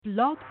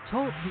Blog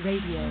Talk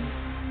Radio.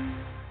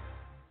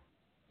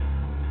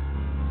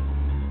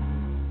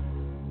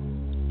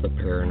 The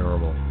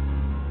paranormal.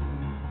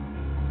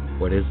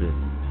 What is it?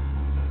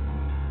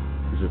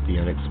 Is it the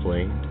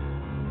unexplained?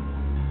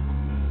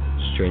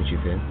 Strange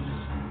events?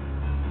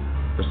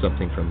 Or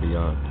something from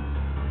beyond?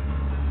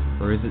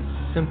 Or is it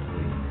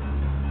simply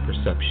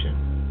perception?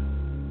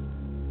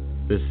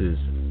 This is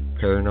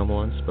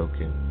Paranormal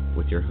Unspoken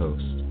with your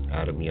host,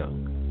 Adam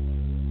Young.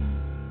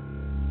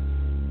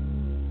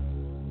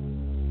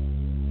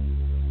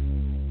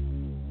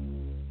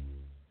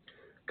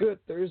 Good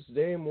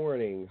Thursday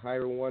morning. Hi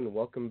everyone,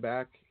 welcome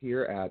back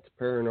here at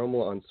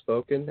Paranormal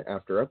Unspoken.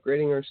 After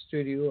upgrading our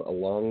studio, a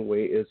long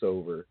wait is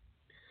over.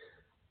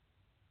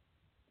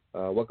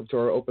 Welcome to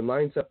our Open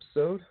Lines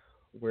episode,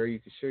 where you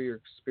can share your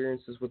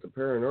experiences with the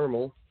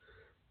paranormal.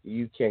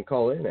 You can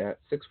call in at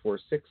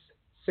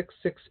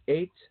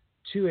 646-668-2860.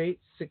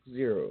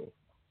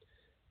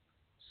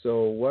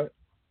 So what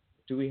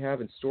do we have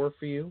in store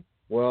for you?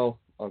 Well,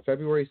 on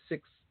February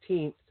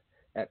 16th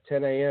at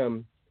 10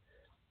 a.m.,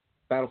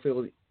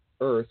 Battlefield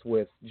Earth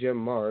with Jim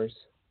Mars.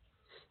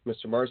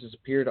 Mr. Mars has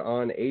appeared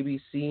on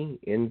ABC,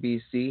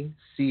 NBC,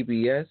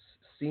 CBS,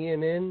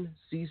 CNN,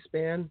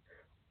 C-SPAN,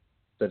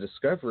 The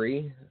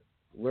Discovery,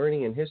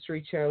 Learning and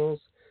History channels,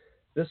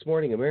 This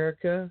Morning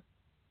America,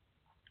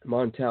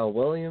 Montel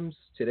Williams,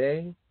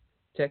 Today,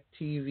 Tech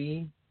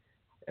TV,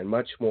 and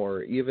much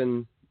more.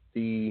 Even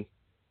the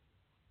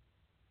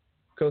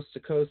Coast to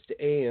Coast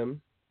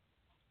AM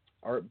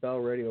Art Bell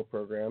radio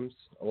programs,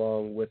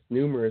 along with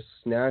numerous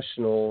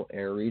national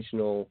and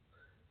regional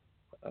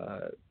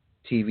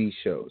TV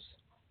shows.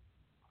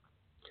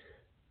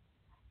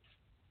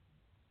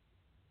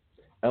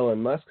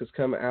 Elon Musk has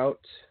come out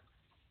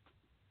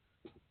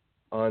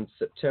on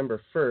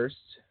September 1st,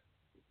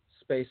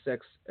 SpaceX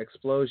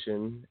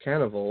explosion,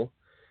 Cannibal,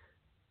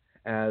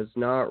 as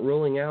not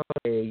ruling out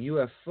a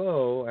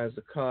UFO as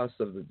the cause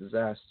of the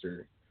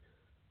disaster.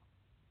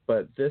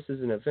 But this is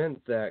an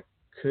event that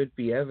could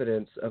be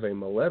evidence of a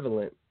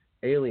malevolent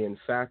alien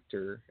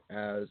factor,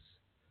 as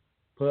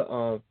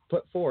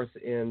put forth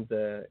in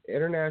the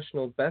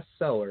international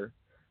bestseller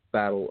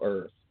Battle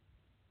Earth.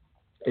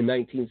 In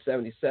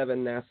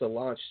 1977, NASA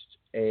launched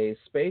a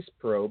space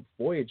probe,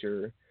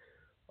 Voyager.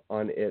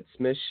 On its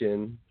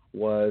mission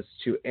was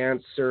to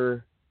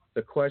answer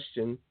the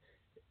question,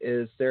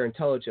 is there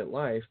intelligent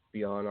life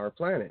beyond our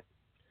planet?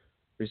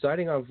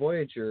 Residing on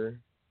Voyager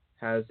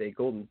has a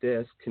golden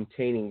disk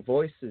containing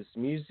voices,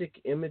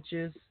 music,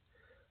 images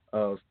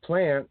of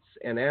plants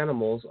and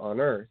animals on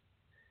Earth.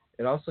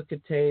 It also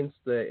contains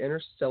the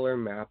interstellar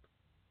map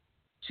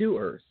to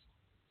Earth.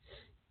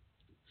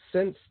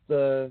 Since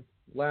the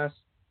last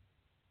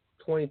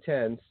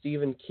 2010,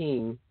 Stephen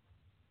King,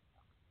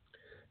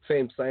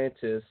 famed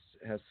scientist,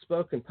 has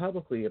spoken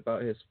publicly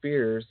about his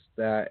fears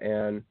that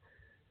an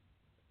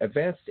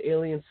advanced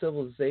alien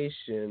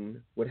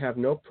civilization would have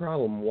no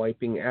problem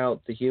wiping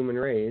out the human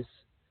race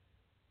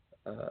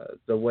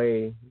the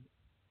way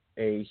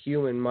a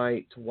human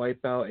might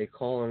wipe out a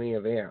colony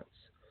of ants.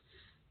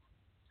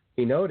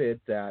 He noted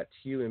that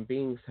human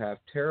beings have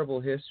terrible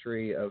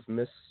history of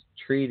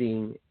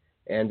mistreating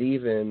and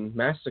even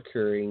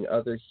massacring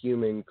other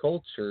human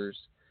cultures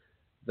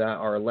that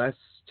are less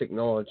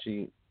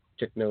technology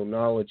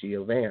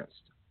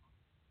advanced.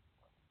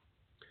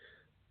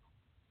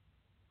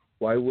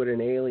 Why would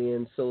an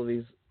alien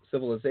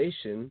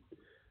civilization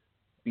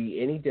be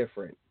any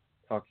different?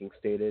 Hawking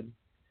stated,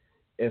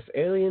 if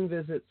alien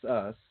visits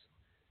us,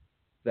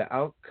 the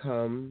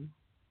outcome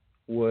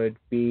would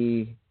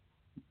be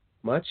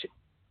much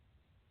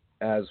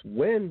as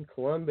when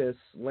Columbus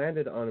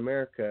landed on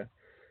America,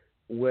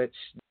 which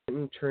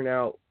didn't turn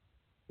out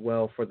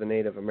well for the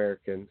Native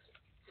Americans.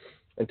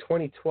 In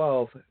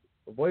 2012,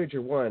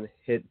 Voyager 1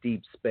 hit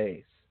deep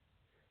space.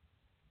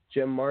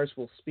 Jim Mars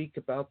will speak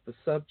about the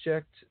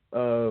subject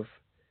of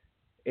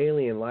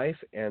alien life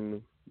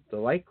and the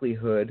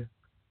likelihood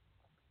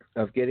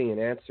of getting an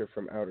answer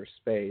from outer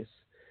space,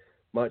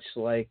 much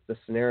like the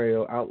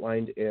scenario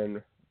outlined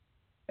in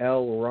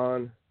L.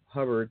 Ron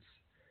Hubbard's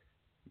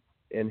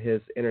in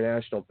his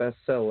international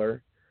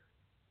bestseller,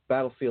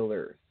 Battlefield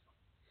Earth,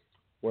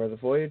 where the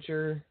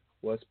Voyager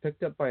was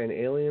picked up by an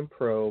alien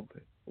probe,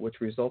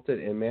 which resulted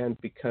in man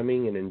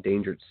becoming an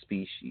endangered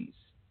species.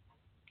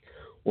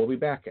 We'll be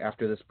back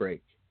after this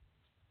break.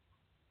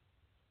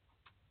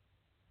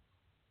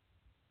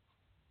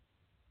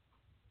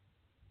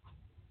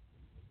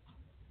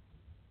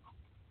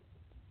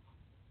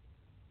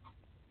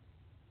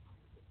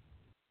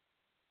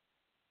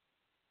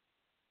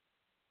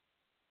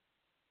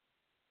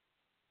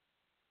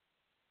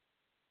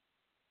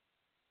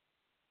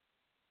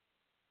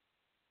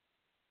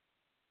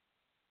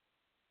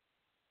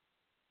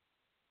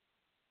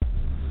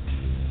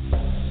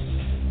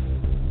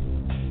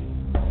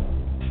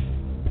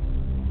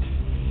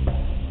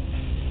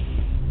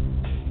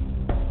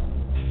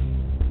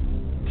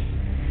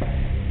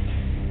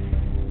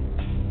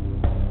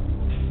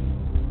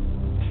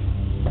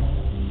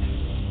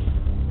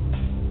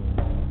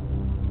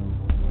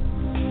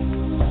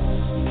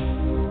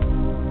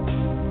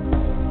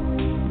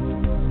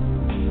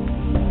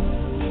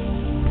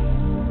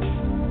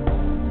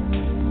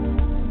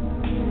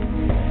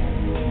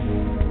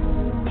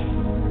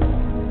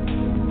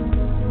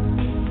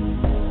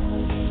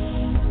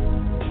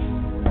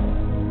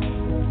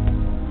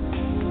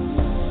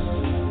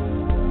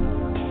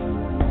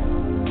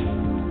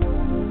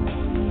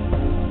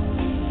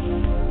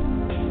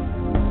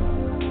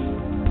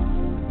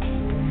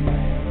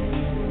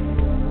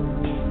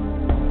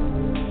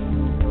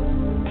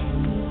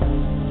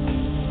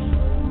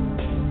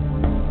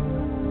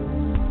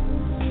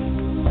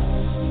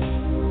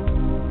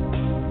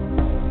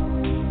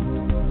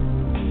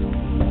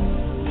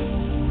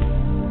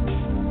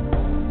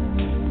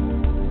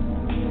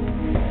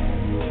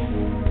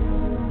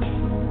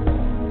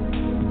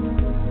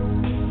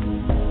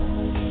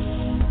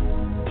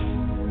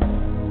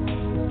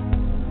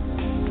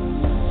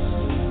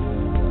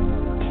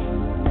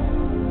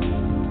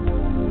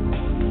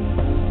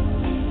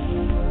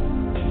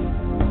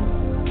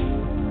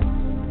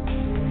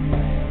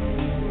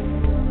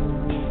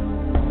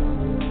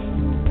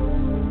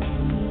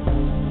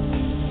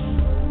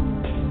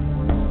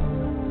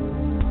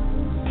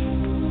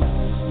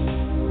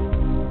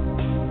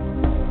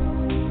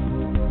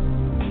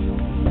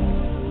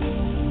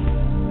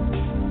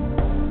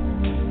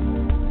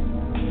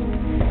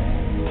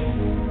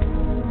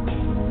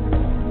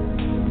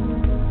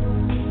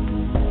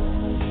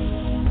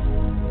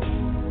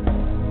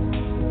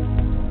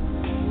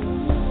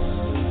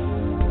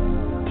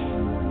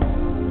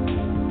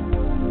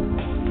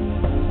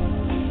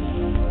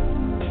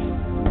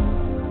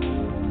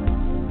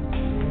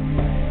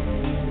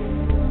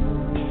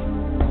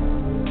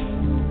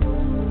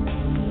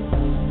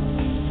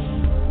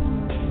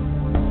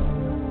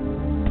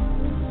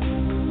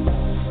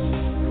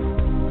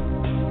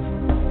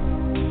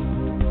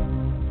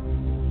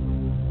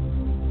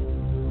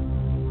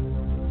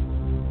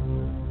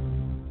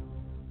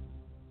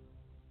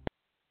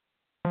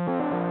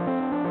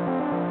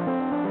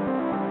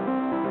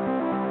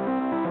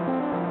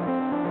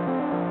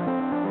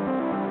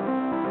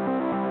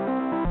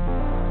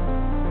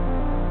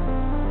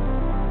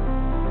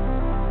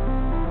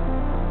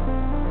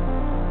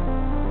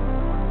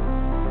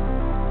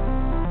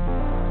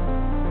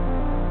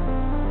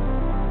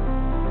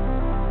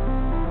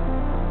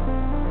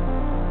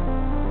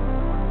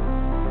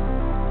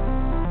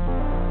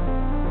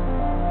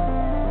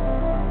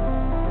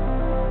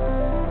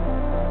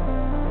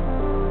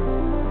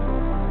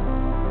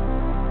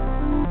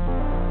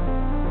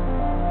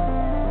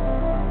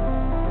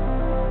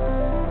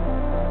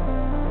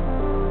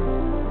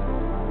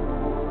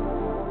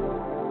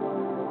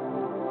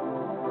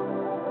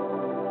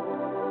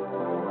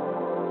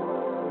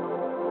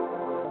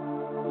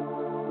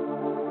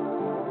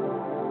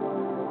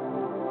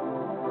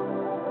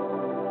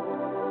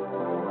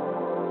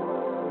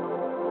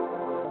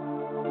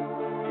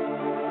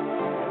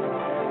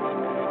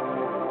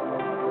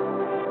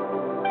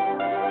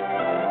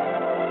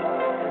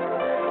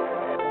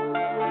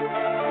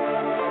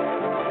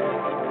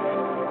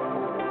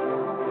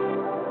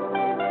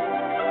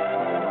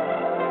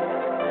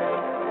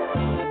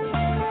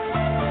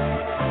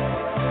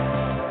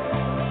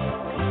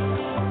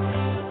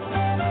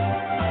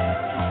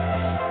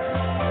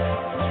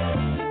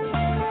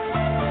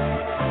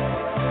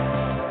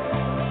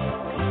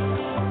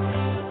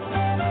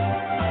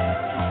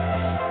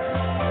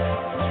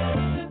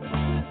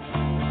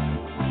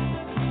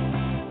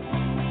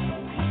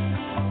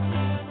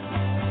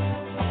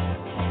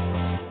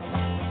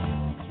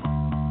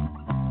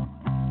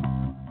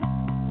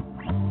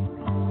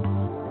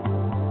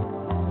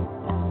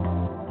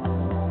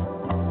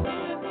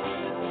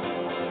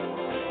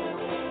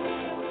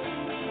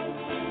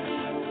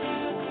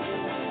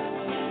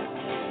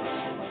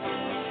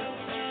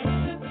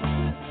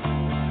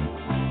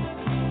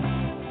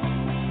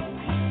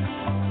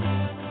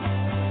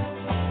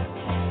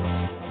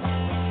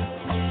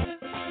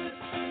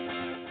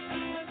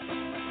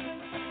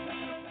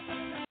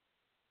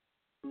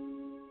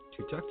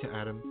 talk to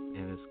Adam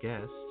and his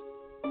guest,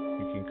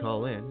 you can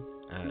call in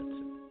at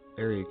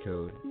area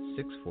code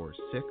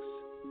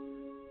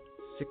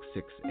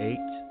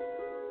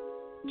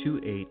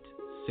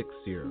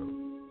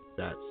 646-668-2860.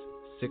 That's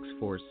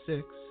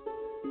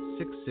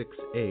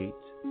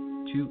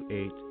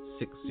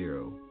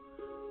 646-668-2860.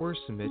 Or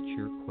submit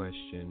your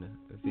question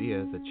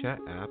via the chat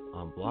app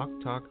on Block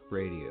Talk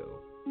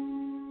Radio.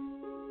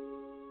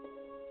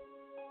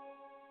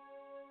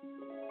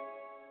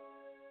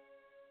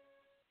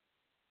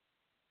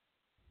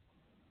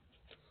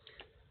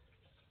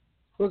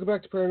 Welcome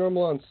back to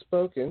Paranormal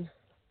Unspoken.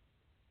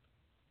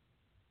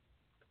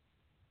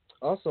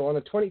 Also, on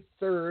the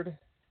 23rd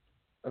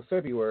of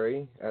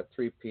February at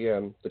 3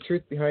 p.m., The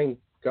Truth Behind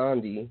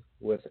Gandhi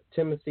with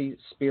Timothy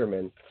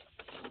Spearman.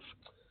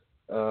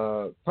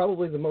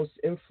 Probably the most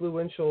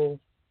influential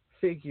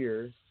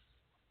figure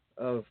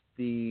of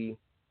the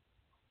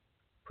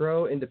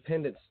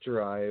pro-independence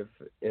drive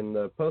in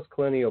the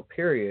post-colonial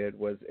period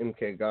was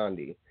M.K.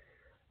 Gandhi,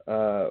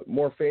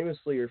 more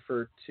famously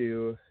referred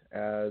to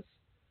as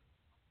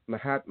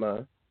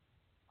Mahatma.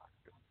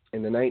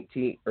 In the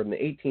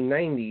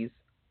 1890s,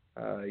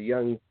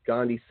 young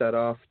Gandhi set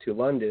off to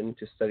London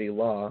to study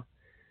law.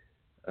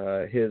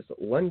 His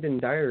London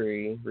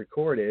diary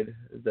recorded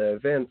the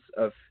events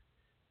of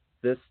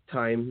this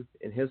time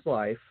in his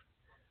life,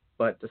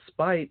 but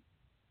despite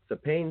the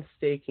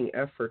painstaking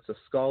efforts of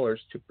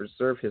scholars to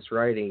preserve his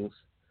writings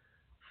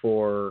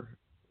for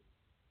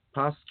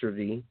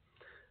posterity,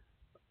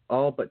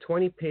 all but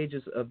 20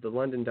 pages of the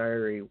London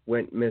diary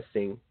went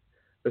missing.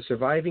 The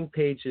surviving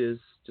pages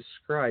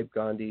describe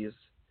Gandhi's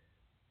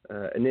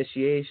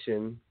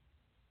initiation,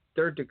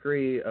 third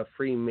degree of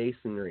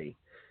Freemasonry.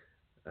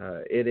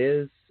 It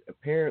is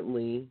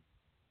apparently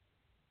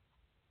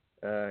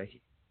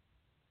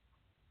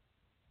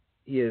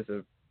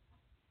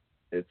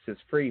it's his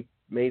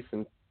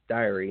Freemason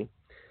diary.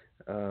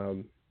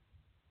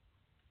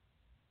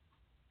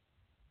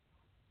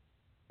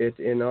 It,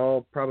 in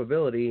all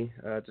probability,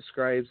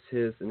 describes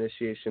his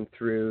initiation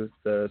through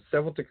the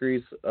several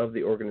degrees of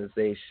the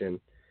organization.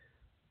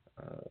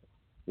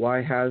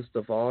 Why has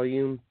the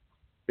volume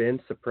been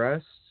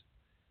suppressed?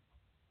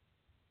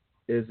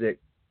 Is it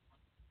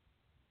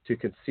to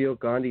conceal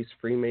Gandhi's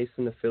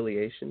Freemason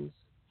affiliations?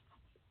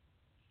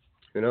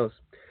 Who knows?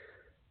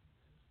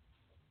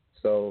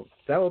 So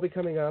that will be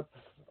coming up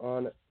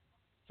on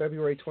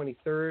February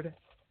 23rd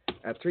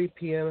at 3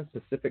 p.m.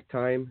 Pacific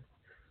time.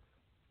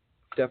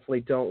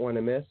 Definitely don't want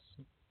to miss.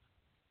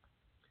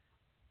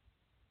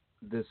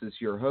 This is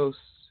your host,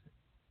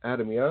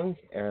 Adam Young,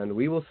 and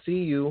we will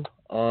see you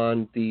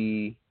on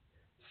the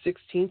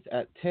 16th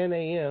at 10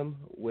 a.m.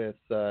 with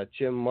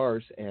Jim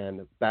Mars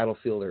and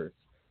Battlefield Earth.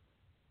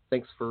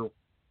 Thanks for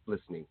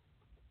listening.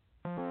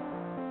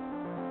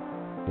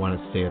 Want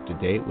to stay up to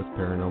date with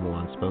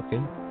Paranormal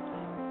Unspoken?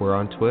 We're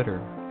on Twitter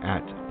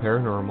at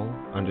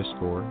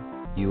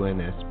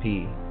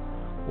paranormal_UNSP,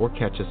 or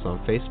catch us on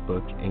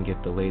Facebook and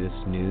get the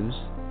latest news,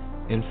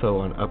 info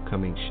on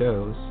upcoming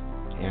shows,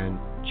 and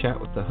chat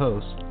with the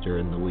host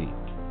during the week.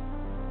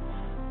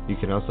 You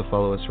can also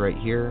follow us right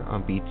here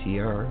on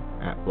BTR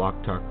at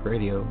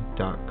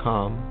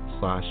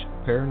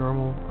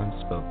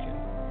blogtalkradio.com/paranormalunspoken.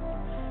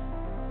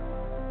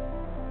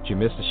 Did you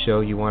miss a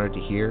show you wanted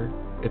to hear?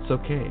 It's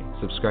okay.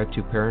 Subscribe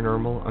to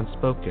Paranormal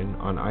Unspoken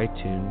on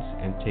iTunes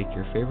and take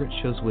your favorite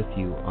shows with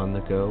you on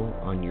the go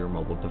on your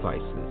mobile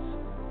devices.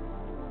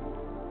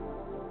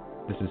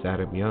 This is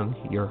Adam Young,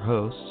 your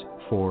host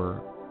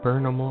for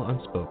Paranormal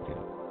Unspoken,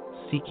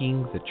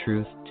 seeking the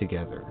truth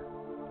together.